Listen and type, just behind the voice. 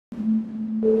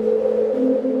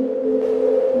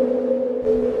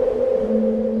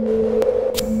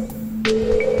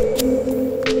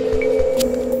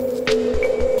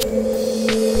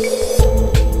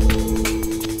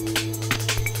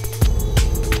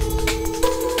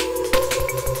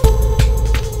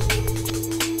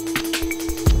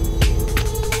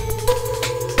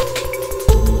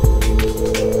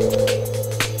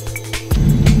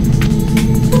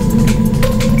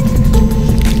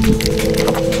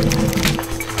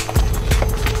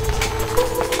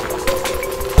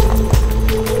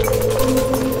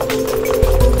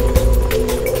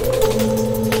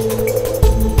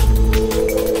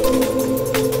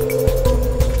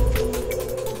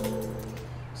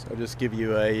Give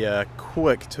you a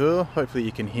quick tour. Hopefully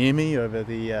you can hear me over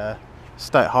the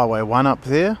State Highway 1 up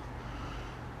there.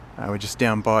 We're just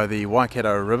down by the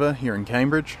Waikato River here in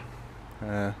Cambridge.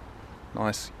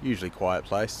 Nice, usually quiet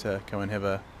place to go and have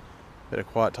a bit of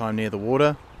quiet time near the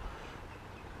water.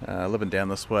 Living down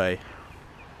this way,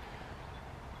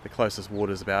 the closest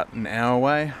water is about an hour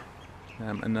away.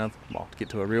 Well, to get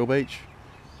to a real beach,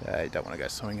 you don't want to go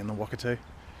swimming in the Waikato.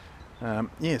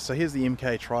 Yeah, so here's the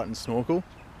MK Triton snorkel.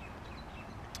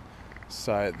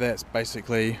 So that's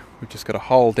basically, we've just got a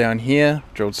hole down here,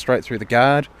 drilled straight through the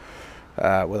guard,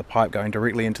 with a pipe going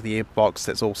directly into the air box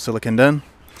that's all siliconed in.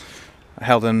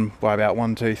 Held in by about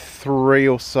 1, 2, 3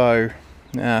 or so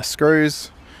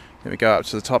screws. Then we go up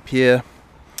to the top here,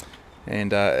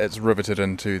 and it's riveted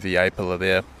into the A-pillar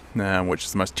there, which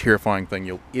is the most terrifying thing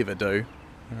you'll ever do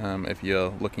if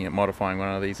you're looking at modifying one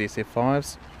of these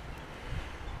SF5s.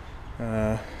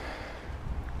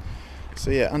 So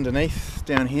yeah, underneath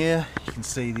down here you can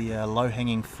see the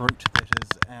low-hanging fruit that is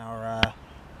our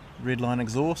redline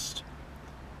exhaust.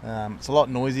 It's a lot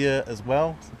noisier as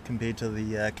well compared to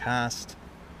the cast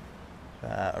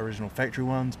original factory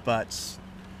ones, but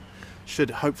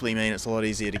should hopefully mean it's a lot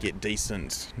easier to get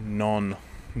decent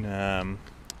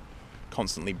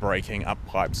constantly breaking up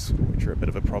pipes, which are a bit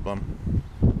of a problem.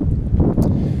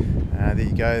 There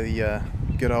you go, the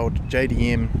good old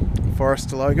JDM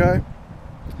Forester logo.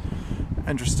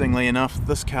 Interestingly enough,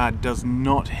 this car does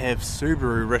not have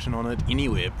Subaru written on it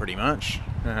anywhere pretty much,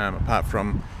 apart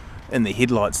from in the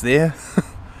headlights there.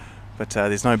 But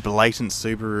there's no blatant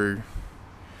Subaru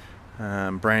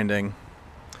branding.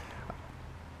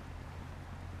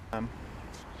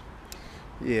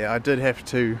 Yeah, I did have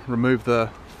to remove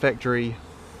the factory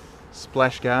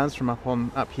splash guards from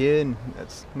up here, and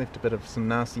it's left a bit of some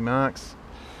nasty marks.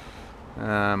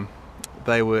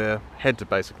 I had to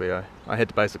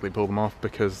basically pull them off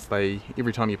because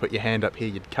every time you put your hand up here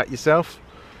you'd cut yourself.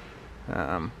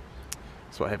 That's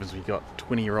what happens when you've got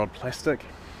 20-year-old plastic.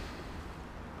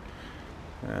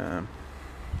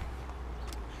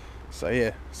 So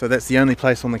yeah, so that's the only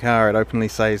place on the car it openly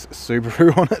says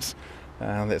Subaru on it.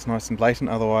 That's nice and blatant,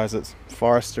 otherwise it's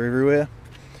Forester everywhere.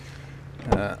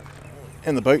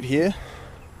 In the boot here,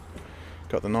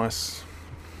 got the nice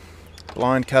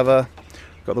blind cover.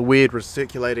 Got the weird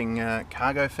recirculating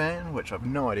cargo fan, which I've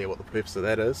no idea what the purpose of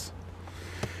that is.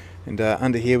 And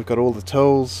under here we've got all the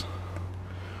tools,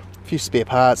 a few spare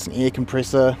parts, an air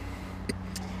compressor,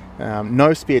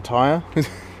 no spare tyre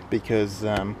because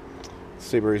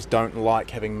Subarus don't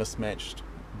like having mismatched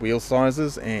wheel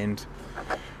sizes, and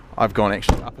I've gone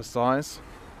actually up a size.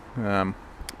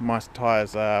 My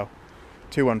tyres are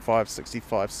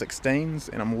 215/65/16s,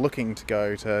 and I'm looking to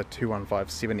go to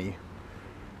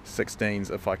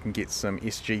 215/70/16s if I can get some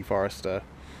SG Forester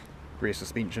rear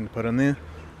suspension to put in there.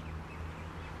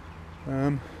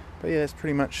 But yeah, that's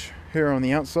pretty much her on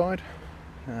the outside.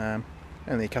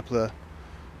 Only a couple of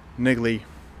niggly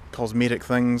cosmetic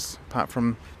things apart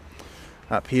from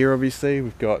up here. Obviously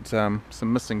we've got some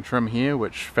missing trim here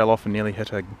which fell off and nearly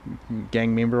hit a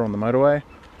gang member on the motorway.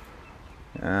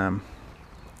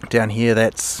 Down here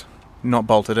that's not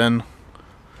bolted in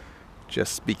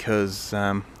just because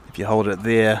if you hold it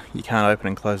there you can't open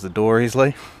and close the door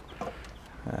easily,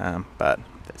 but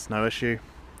that's no issue.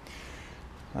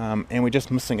 And we're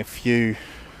just missing a few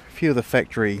of the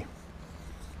factory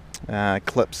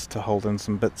clips to hold in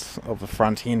some bits of the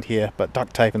front end here, but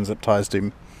duct tape and zip ties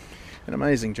do an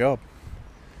amazing job.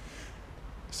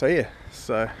 So yeah,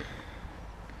 so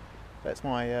that's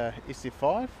my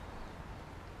SF5.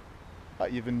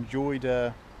 Hope you've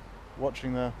enjoyed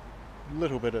watching the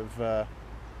little bit of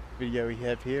video we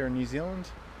have here in New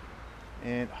Zealand,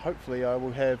 and hopefully I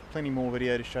will have plenty more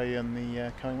video to show you in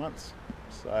the coming months.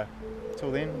 So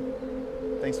till then,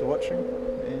 thanks for watching,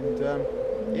 and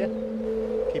yeah,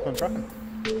 keep on trucking.